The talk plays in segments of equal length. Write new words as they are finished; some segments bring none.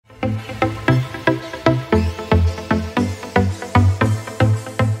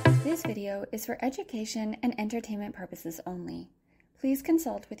This video is for education and entertainment purposes only. Please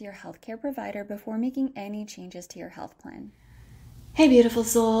consult with your healthcare provider before making any changes to your health plan. Hey beautiful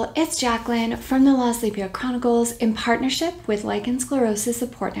soul, it's Jacqueline from the Lost Sleep Chronicles in partnership with Lichen Sclerosus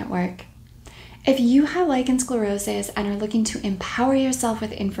Support Network. If you have lichen sclerosus and are looking to empower yourself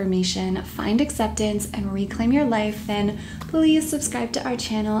with information, find acceptance, and reclaim your life, then please subscribe to our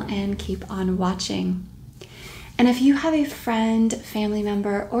channel and keep on watching. And if you have a friend, family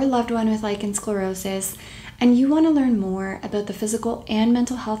member, or loved one with lichen sclerosus, and you want to learn more about the physical and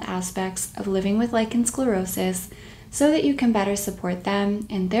mental health aspects of living with lichen sclerosus so that you can better support them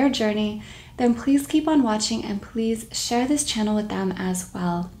in their journey, then please keep on watching and please share this channel with them as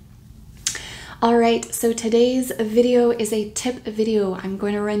well. All right, so today's video is a tip video. I'm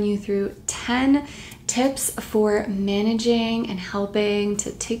going to run you through 10 tips for managing and helping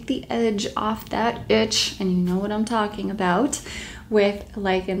to take the edge off that itch, and you know what I'm talking about, with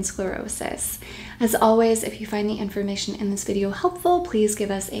lichen sclerosus. As always, if you find the information in this video helpful, please give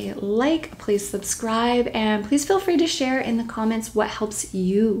us a like, please subscribe, and please feel free to share in the comments what helps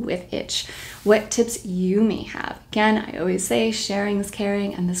you with itch, what tips you may have. Again, I always say sharing is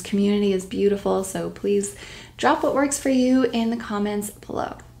caring, and this community is beautiful, so please drop what works for you in the comments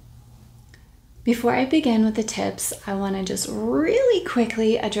below. Before I begin with the tips, I want to just really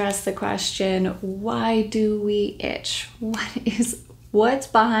quickly address the question, why do we itch? What's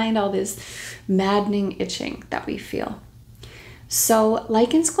behind all this maddening itching that we feel? So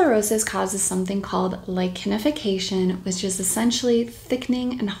lichen sclerosus causes something called lichenification, which is essentially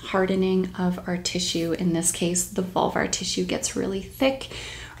thickening and hardening of our tissue. In this case, the vulvar tissue gets really thick,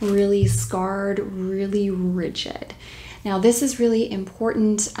 really scarred, really rigid. Now, this is really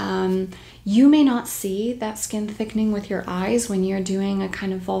important. You may not see that skin thickening with your eyes when you're doing a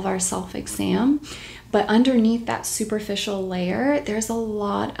kind of vulvar self-exam, but underneath that superficial layer, there's a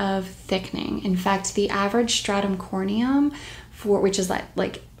lot of thickening. In fact, the average stratum corneum, which is that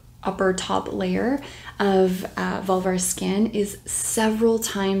like upper top layer of vulvar skin, is several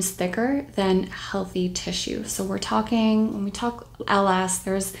times thicker than healthy tissue. So we're talking, when we talk LS,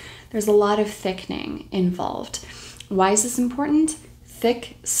 there's a lot of thickening involved. Why is this important?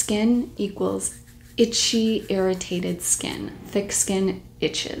 Thick skin equals itchy, irritated skin. Thick skin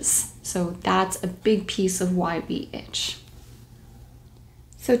itches. So that's a big piece of why we itch.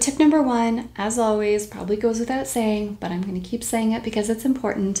 So tip number one, as always, probably goes without saying, but I'm going to keep saying it because it's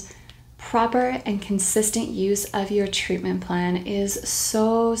important. Proper and consistent use of your treatment plan is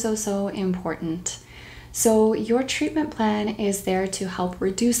so important. So your treatment plan is there to help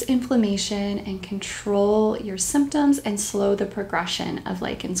reduce inflammation and control your symptoms and slow the progression of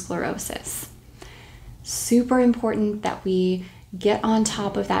lichen sclerosus. Super important that we get on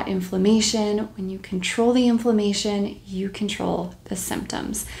top of that inflammation. When you control the inflammation, you control the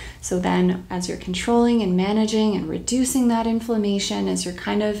symptoms. So then as you're controlling and managing and reducing that inflammation, as you're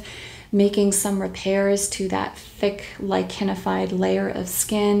kind of making some repairs to that thick lichenified layer of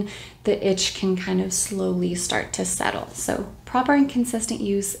skin, the itch can kind of slowly start to settle. So proper and consistent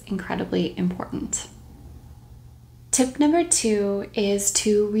use, incredibly important. Tip number two is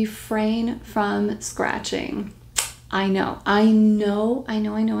to refrain from scratching. I know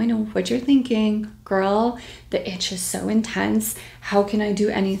what you're thinking. Girl, the itch is so intense. How can I do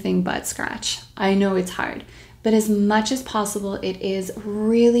anything but scratch? I know it's hard. But as much as possible, it is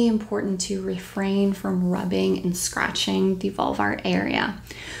really important to refrain from rubbing and scratching the vulvar area.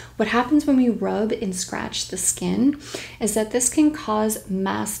 What happens when we rub and scratch the skin is that this can cause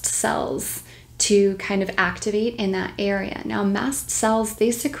mast cells to kind of activate in that area. Now, mast cells,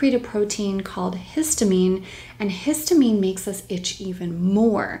 they secrete a protein called histamine, and histamine makes us itch even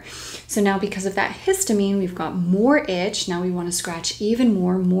more. So now because of that histamine, we've got more itch. Now we want to scratch even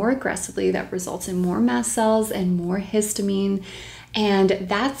more aggressively. That results in more mast cells and more histamine. And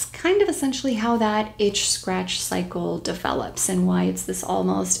that's kind of essentially how that itch scratch cycle develops and why it's this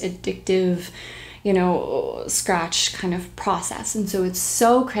almost addictive, scratch kind of process. And so it's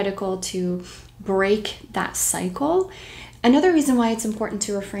so critical to break that cycle. Another reason why it's important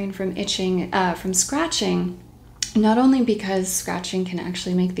to refrain from itching, from scratching, not only because scratching can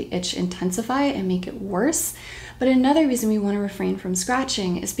actually make the itch intensify and make it worse, but another reason we want to refrain from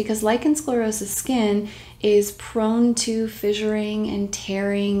scratching is because lichen sclerosus skin is prone to fissuring and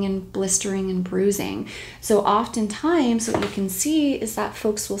tearing and blistering and bruising. So oftentimes what you can see is that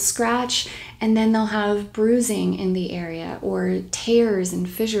folks will scratch and then they'll have bruising in the area or tears and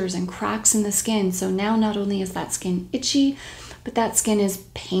fissures and cracks in the skin. So now not only is that skin itchy, but that skin is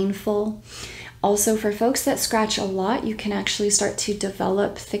painful. Also, for folks that scratch a lot, you can actually start to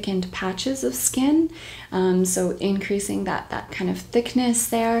develop thickened patches of skin. So increasing that kind of thickness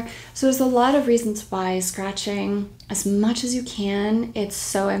there. So there's a lot of reasons why scratching, as much as you can, it's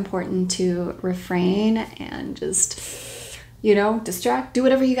so important to refrain and just, you know, distract, do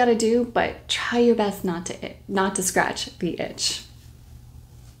whatever you got to do, but try your best not to scratch the itch.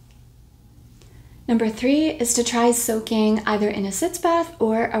 Number 3 is to try soaking either in a sitz bath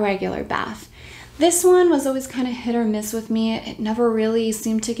or a regular bath. This one was always kind of hit or miss with me. It never really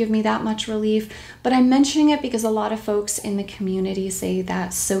seemed to give me that much relief, but I'm mentioning it because a lot of folks in the community say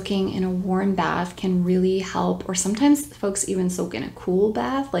that soaking in a warm bath can really help, or sometimes folks even soak in a cool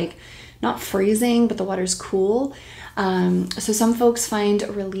bath, like not freezing, but the water's cool. So some folks find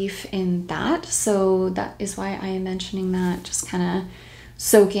relief in that. So that is why I am mentioning that, just kind of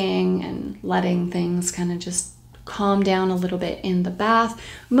soaking and letting things kind of just calm down a little bit in the bath.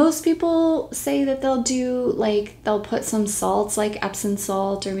 Most people say that they'll put some salts like Epsom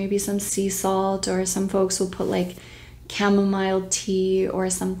salt or maybe some sea salt, or some folks will put like chamomile tea or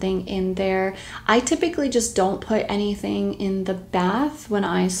something in there. I typically just don't put anything in the bath when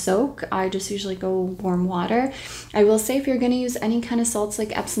I soak. I just usually go warm water. I will say, if you're going to use any kind of salts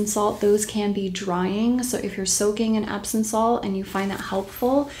like Epsom salt, those can be drying. So if you're soaking in Epsom salt and you find that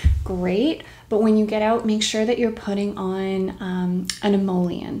helpful, great. But when you get out, make sure that you're putting on an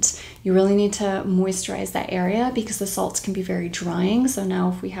emollient. You really need to moisturize that area because the salts can be very drying. So now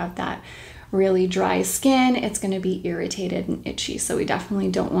if we have that really dry skin, it's going to be irritated and itchy. So we definitely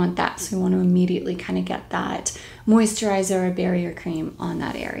don't want that. So we want to immediately kind of get that moisturizer or barrier cream on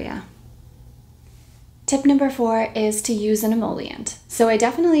that area. Tip number 4 is to use an emollient. So I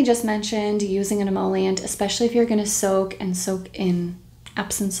definitely just mentioned using an emollient, especially if you're going to soak in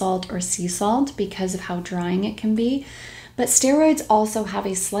Epsom salt or sea salt because of how drying it can be. But steroids also have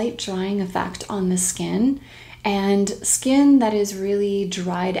a slight drying effect on the skin. And skin that is really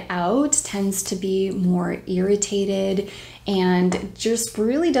dried out tends to be more irritated and just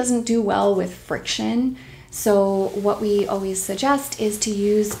really doesn't do well with friction. So what we always suggest is to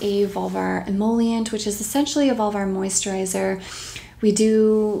use a vulvar emollient, which is essentially a vulvar moisturizer.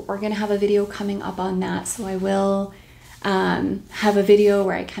 We're going to have a video coming up on that, so I will have a video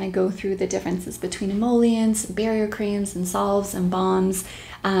where I kind of go through the differences between emollients, barrier creams, and salves and balms.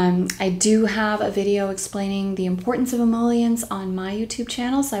 I do have a video explaining the importance of emollients on my YouTube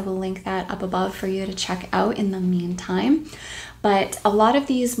channel, so I will link that up above for you to check out in the meantime. But a lot of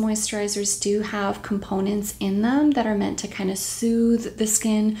these moisturizers do have components in them that are meant to kind of soothe the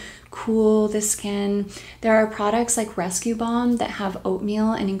skin, cool the skin. There are products like Rescue Balm that have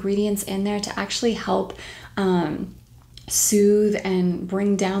oatmeal and ingredients in there to actually help soothe and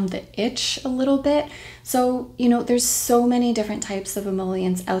bring down the itch a little bit. So, you know, there's so many different types of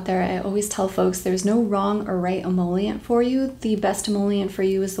emollients out there. I always tell folks there's no wrong or right emollient for you. The best emollient for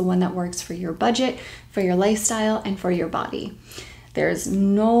you is the one that works for your budget, for your lifestyle, and for your body. There's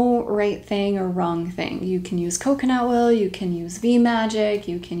no right thing or wrong thing. You can use coconut oil, you can use Vmagic,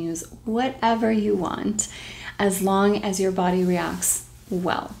 you can use whatever you want, as long as your body reacts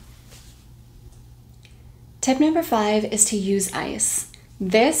well. Tip number 5 is to use ice.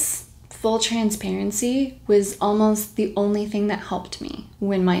 This, full transparency, was almost the only thing that helped me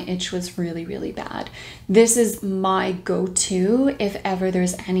when my itch was really, really bad. This is my go-to if ever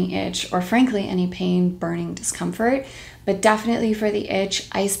there's any itch or frankly any pain, burning, discomfort. But definitely for the itch,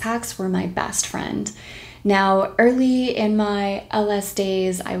 ice packs were my best friend. Now, early in my LS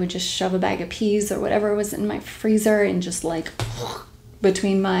days, I would just shove a bag of peas or whatever was in my freezer and just like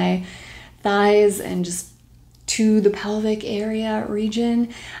between my thighs and just to the pelvic area region,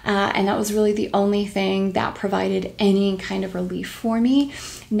 and that was really the only thing that provided any kind of relief for me.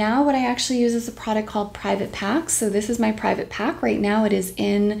 Now what I actually use is a product called Private Pack. So this is my Private Pack. Right now it is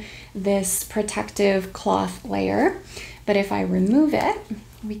in this protective cloth layer, but if I remove it,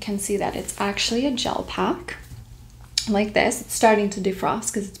 we can see that it's actually a gel pack like this. It's starting to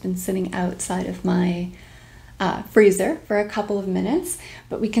defrost because it's been sitting outside of my freezer for a couple of minutes,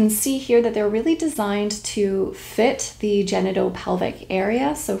 but we can see here that they're really designed to fit the genitopelvic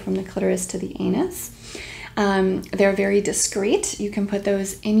area, so from the clitoris to the anus. They're very discreet. You can put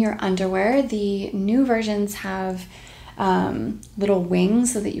those in your underwear. The new versions have little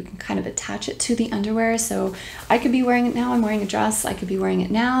wings so that you can kind of attach it to the underwear. So I could be wearing it now. I'm wearing a dress. I could be wearing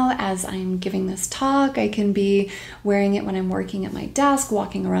it now as I'm giving this talk. I can be wearing it when I'm working at my desk,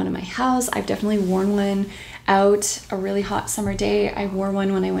 walking around in my house. I've definitely worn one out a really hot summer day. I wore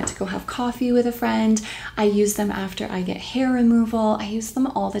one when I went to go have coffee with a friend. I use them after I get hair removal. I use them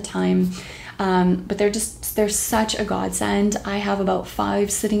all the time. But they're such a godsend. I have about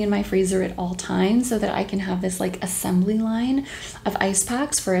 5 sitting in my freezer at all times so that I can have this like assembly line of ice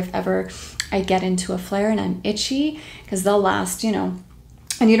packs for if ever I get into a flare and I'm itchy, because they'll last, you know,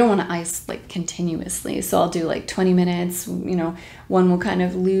 and you don't want to ice like continuously. So I'll do like 20 minutes, you know, one will kind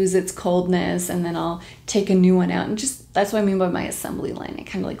of lose its coldness and then I'll take a new one out, and just, that's what I mean by my assembly line. I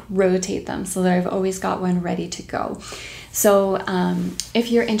kind of like rotate them so that I've always got one ready to go. So if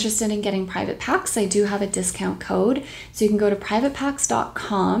you're interested in getting private packs, I do have a discount code. So you can go to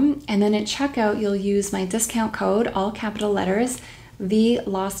privatepacks.com, and then at checkout, you'll use my discount code, all capital letters, The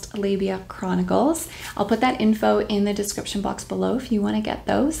Lost Labia Chronicles. I'll put that info in the description box below if you want to get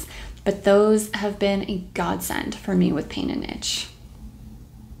those. But those have been a godsend for me with pain and itch.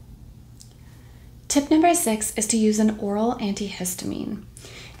 Tip number 6 is to use an oral antihistamine.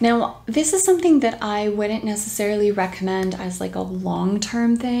 Now, this is something that I wouldn't necessarily recommend as like a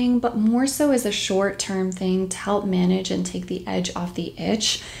long-term thing, but more so as a short-term thing to help manage and take the edge off the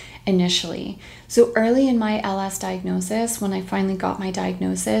itch initially. So early in my LS diagnosis, when I finally got my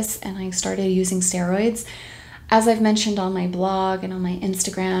diagnosis and I started using steroids, as I've mentioned on my blog and on my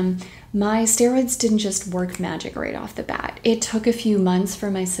Instagram, my steroids didn't just work magic right off the bat. It took a few months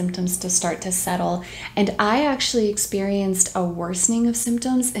for my symptoms to start to settle, and I actually experienced a worsening of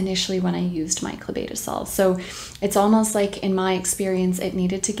symptoms initially when I used my clobetasol. So it's almost like, in my experience, it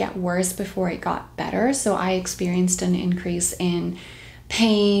needed to get worse before it got better. So I experienced an increase in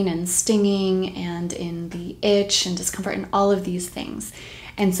pain and stinging and in the itch and discomfort and all of these things.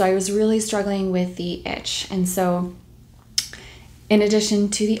 And so I was really struggling with the itch. And so in addition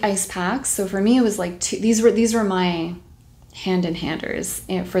to the ice packs, so for me it was like these were my hand-in-handers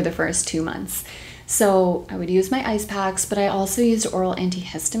for the first 2 months. So I would use my ice packs, but I also used oral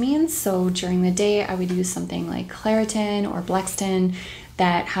antihistamines. So during the day I would use something like Claritin or Blexten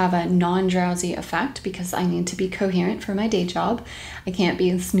that have a non-drowsy effect, because I need to be coherent for my day job. I can't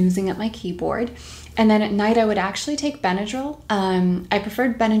be snoozing at my keyboard. And then at night I would actually take Benadryl. I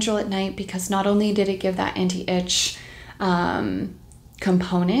preferred Benadryl at night because not only did it give that anti-itch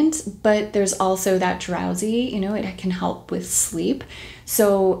component, but there's also that drowsy, you know, it can help with sleep.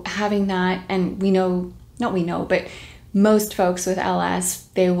 So having that, and but most folks with LS,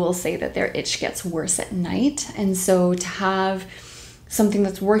 they will say that their itch gets worse at night. And so to have something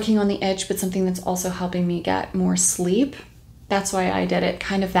that's working on the itch, but something that's also helping me get more sleep, that's why I did it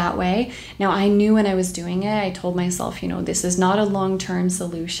kind of that way. Now, I knew when I was doing it, I told myself, you know, this is not a long-term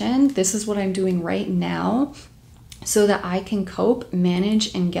solution. This is what I'm doing right now so that I can cope,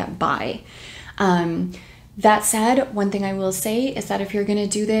 manage, and get by. That said, one thing I will say is that if you're going to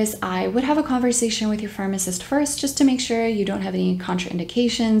do this, I would have a conversation with your pharmacist first, just to make sure you don't have any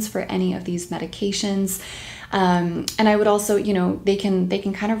contraindications for any of these medications. And I would also, you know, they can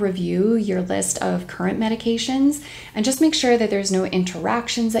kind of review your list of current medications and just make sure that there's no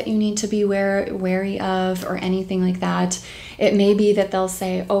interactions that you need to be wary of or anything like that. It may be that they'll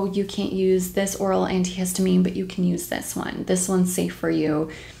say, oh, you can't use this oral antihistamine, but you can use this one. This one's safe for you,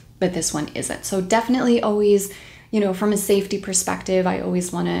 but this one isn't. So definitely always, you know, from a safety perspective, I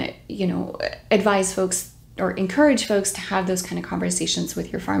always want to, you know, advise folks or encourage folks to have those kind of conversations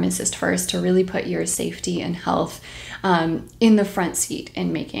with your pharmacist first, to really put your safety and health in the front seat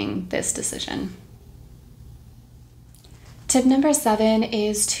in making this decision. Tip number 7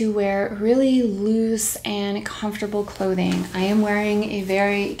 is to wear really loose and comfortable clothing. I am wearing a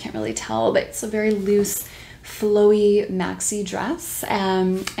very, you can't really tell, but it's a very loose, flowy maxi dress,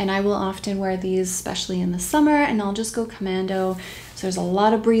 and I will often wear these, especially in the summer, and I'll just go commando. So there's a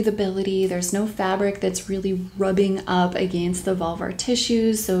lot of breathability. There's no fabric that's really rubbing up against the vulvar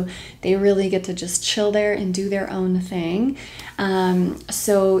tissues, so they really get to just chill there and do their own thing.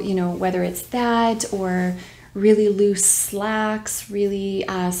 So, you know, whether it's that or really loose slacks, really,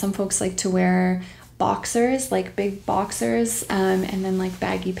 some folks like to wear boxers, like big boxers, and then like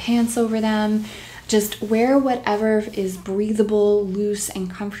baggy pants over them. Just wear whatever is breathable, loose,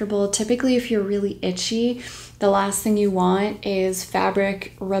 and comfortable. Typically, if you're really itchy, the last thing you want is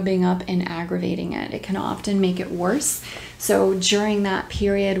fabric rubbing up and aggravating it. It can often make it worse. So during that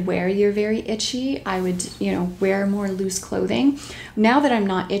period where you're very itchy, I would, you know, wear more loose clothing. Now that I'm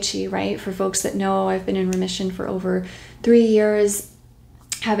not itchy, right? For folks that know, I've been in remission for over 3 years.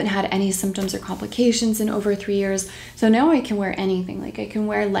 Haven't had any symptoms or complications in over 3 years. So now I can wear anything. Like I can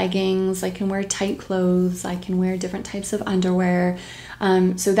wear leggings, I can wear tight clothes, I can wear different types of underwear.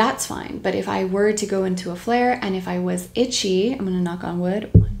 So that's fine. But if I were to go into a flare and if I was itchy, I'm gonna knock on wood,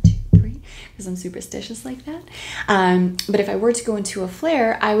 1, 2, 3, because I'm superstitious like that. But if I were to go into a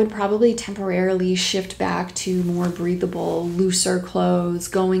flare, I would probably temporarily shift back to more breathable, looser clothes,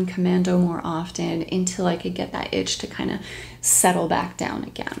 going commando more often until I could get that itch to kind of settle back down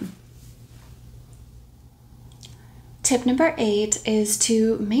again. Tip number 8 is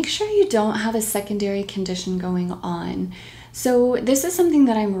to make sure you don't have a secondary condition going on. So this is something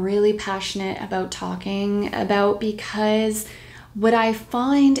that I'm really passionate about talking about, because what I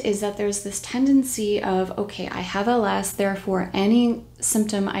find is that there's this tendency of, okay, I have LS, therefore any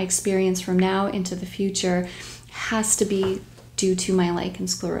symptom I experience from now into the future has to be due to my lichen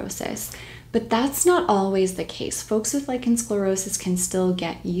sclerosus. But that's not always the case. Folks with lichen sclerosus can still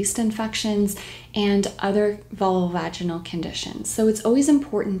get yeast infections and other vulvovaginal conditions. So it's always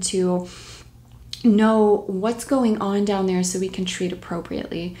important to know what's going on down there so we can treat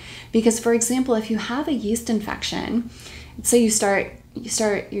appropriately. Because, for example, if you have a yeast infection, so you're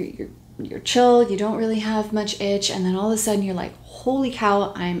chill, you don't really have much itch, and then all of a sudden you're like, holy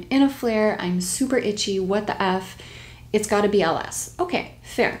cow, I'm in a flare, I'm super itchy, what the F? It's got to be LS. Okay,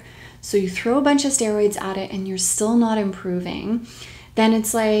 fair. So you throw a bunch of steroids at it and you're still not improving. Then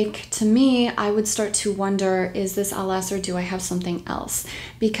it's like, to me, I would start to wonder, is this LS or do I have something else?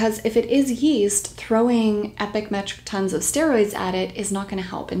 Because if it is yeast, throwing epic metric tons of steroids at it is not going to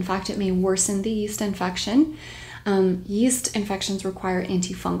help. In fact, it may worsen the yeast infection. Yeast infections require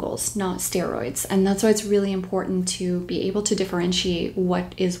antifungals, not steroids. And that's why it's really important to be able to differentiate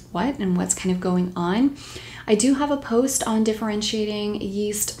what is what and what's kind of going on. I do have a post on differentiating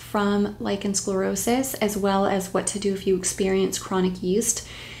yeast from lichen sclerosus, as well as what to do if you experience chronic yeast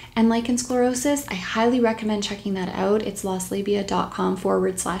and lichen sclerosus. I highly recommend checking that out. It's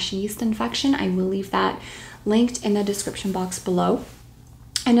loslabia.com/yeast infection. I will leave that linked in the description box below.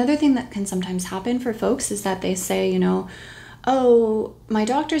 Another thing that can sometimes happen for folks is that they say, oh, my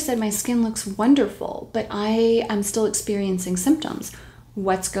doctor said my skin looks wonderful, but I am still experiencing symptoms.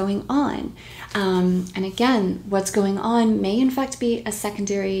 What's going on? And again, what's going on may in fact be a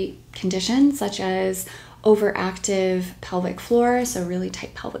secondary condition, such as overactive pelvic floor, so really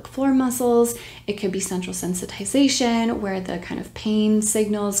tight pelvic floor muscles. It could be central sensitization, where the kind of pain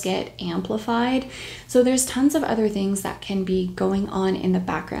signals get amplified. So there's tons of other things that can be going on in the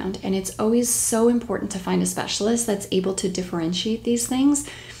background, and it's always so important to find a specialist that's able to differentiate these things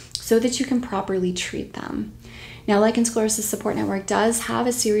so that you can properly treat them. Now, Lichen Sclerosus Support Network does have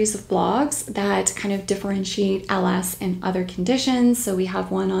a series of blogs that kind of differentiate LS and other conditions. So we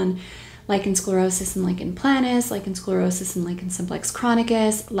have one on lichen sclerosus and lichen planus, lichen sclerosus and lichen simplex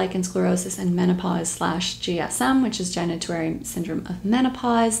chronicus, lichen sclerosus and menopause/GSM, which is genitourinary syndrome of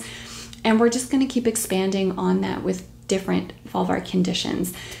menopause. And we're just going to keep expanding on that with different vulvar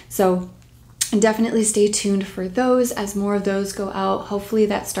conditions. So definitely stay tuned for those as more of those go out. Hopefully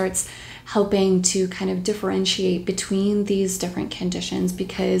that starts helping to kind of differentiate between these different conditions,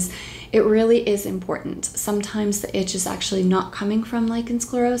 because it really is important. Sometimes the itch is actually not coming from lichen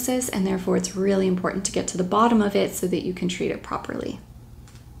sclerosus, and therefore it's really important to get to the bottom of it so that you can treat it properly.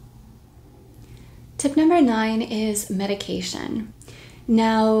 Tip number 9 is medication.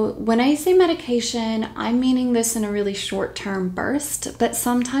 Now, when I say medication, I'm meaning this in a really short-term burst, but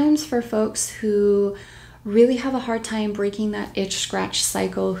sometimes for folks who really have a hard time breaking that itch scratch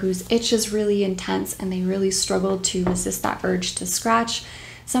cycle, whose itch is really intense and they really struggle to resist that urge to scratch,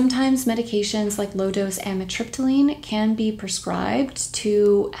 sometimes medications like low-dose amitriptyline can be prescribed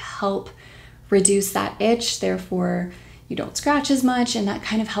to help reduce that itch. Therefore, you don't scratch as much, and that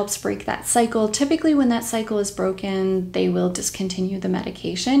kind of helps break that cycle. Typically, when that cycle is broken, they will discontinue the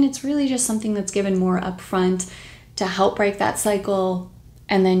medication. It's really just something that's given more upfront to help break that cycle,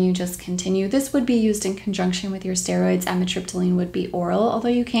 and then you just continue. This would be used in conjunction with your steroids. Amitriptyline would be oral, although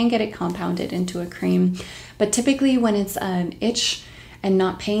you can get it compounded into a cream. But typically when it's an itch and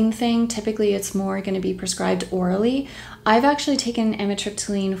not pain thing, typically it's more going to be prescribed orally. I've actually taken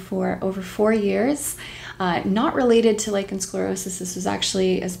amitriptyline for over 4 years, not related to lichen sclerosus. This was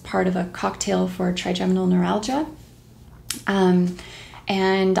actually as part of a cocktail for trigeminal neuralgia.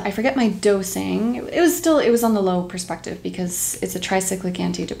 And I forget my dosing. It was on the low perspective because it's a tricyclic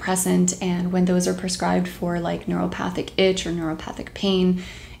antidepressant, and when those are prescribed for like neuropathic itch or neuropathic pain,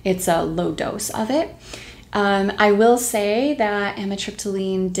 it's a low dose of it. I will say that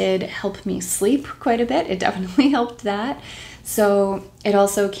amitriptyline did help me sleep quite a bit. It definitely helped that. So it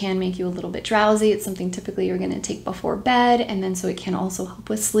also can make you a little bit drowsy. It's something typically you're going to take before bed, and then so it can also help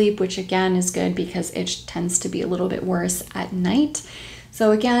with sleep, which again is good because itch tends to be a little bit worse at night.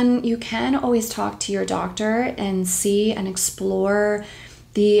 So again, you can always talk to your doctor and see and explore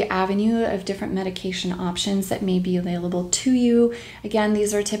the avenue of different medication options that may be available to you. Again,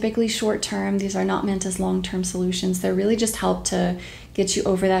 these are typically short-term. These are not meant as long-term solutions. They're really just help to get you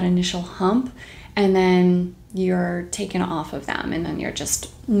over that initial hump, and then you're taken off of them, and then you're just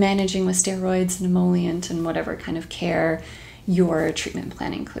managing with steroids and emollient and whatever kind of care your treatment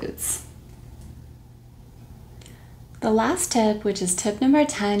plan includes. The last tip, which is tip number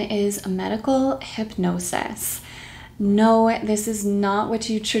 10, is medical hypnosis. No, this is not what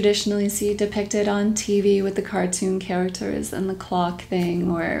you traditionally see depicted on TV with the cartoon characters and the clock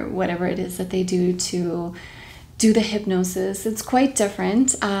thing or whatever it is that they do to do the hypnosis. It's quite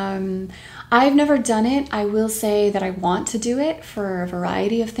different. I've never done it. I will say that I want to do it for a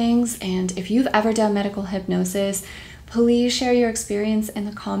variety of things. And if you've ever done medical hypnosis, please share your experience in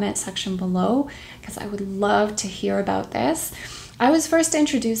the comment section below, because I would love to hear about this. I was first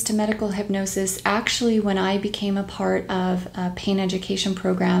introduced to medical hypnosis actually when I became a part of a pain education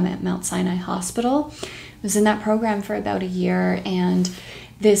program at Mount Sinai Hospital. I was in that program for about a year, and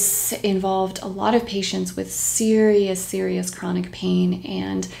this involved a lot of patients with serious chronic pain,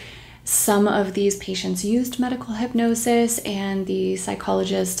 and some of these patients used medical hypnosis, and the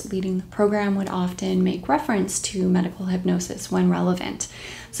psychologist leading the program would often make reference to medical hypnosis when relevant.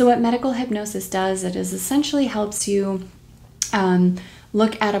 So what medical hypnosis does, it is essentially helps you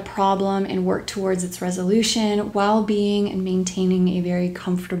look at a problem and work towards its resolution while being and maintaining a very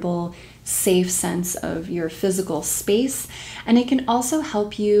comfortable, safe sense of your physical space. And it can also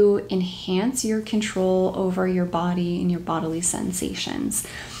help you enhance your control over your body and your bodily sensations.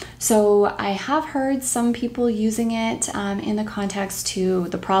 So I have heard some people using it in the context to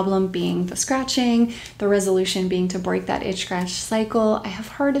the problem being the scratching, the resolution being to break that itch scratch cycle. I have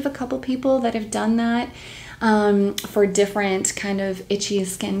heard of a couple people that have done that for different kind of itchy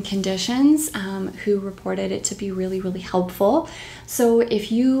skin conditions who reported it to be really helpful. So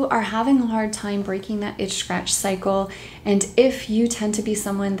if you are having a hard time breaking that itch scratch cycle, and if you tend to be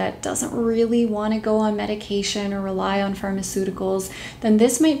someone that doesn't really want to go on medication or rely on pharmaceuticals, then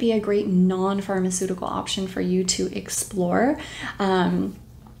this might be a great non-pharmaceutical option for you to explore.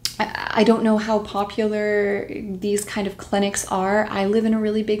 I don't know how popular these kind of clinics are. I live in a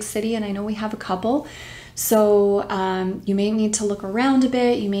really big city, and I know we have a couple. So you may need to look around a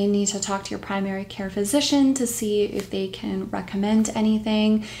bit. You may need to talk to your primary care physician to see if they can recommend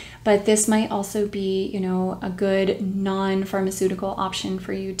anything. But this might also be, you know, a good non-pharmaceutical option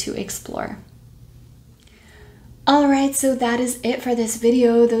for you to explore. Alright, so that is it for this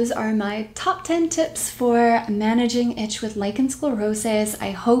video. Those are my top 10 tips for managing itch with lichen sclerosus.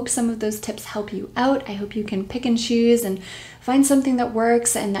 I hope some of those tips help you out. I hope you can pick and choose and find something that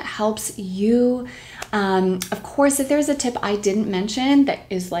works and that helps you. Of course, if there's a tip I didn't mention that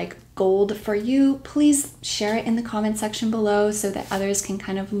is like gold for you, please share it in the comment section below so that others can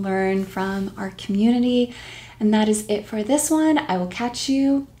kind of learn from our community. And that is it for this one. I will catch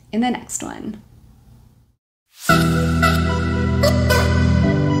you in the next one.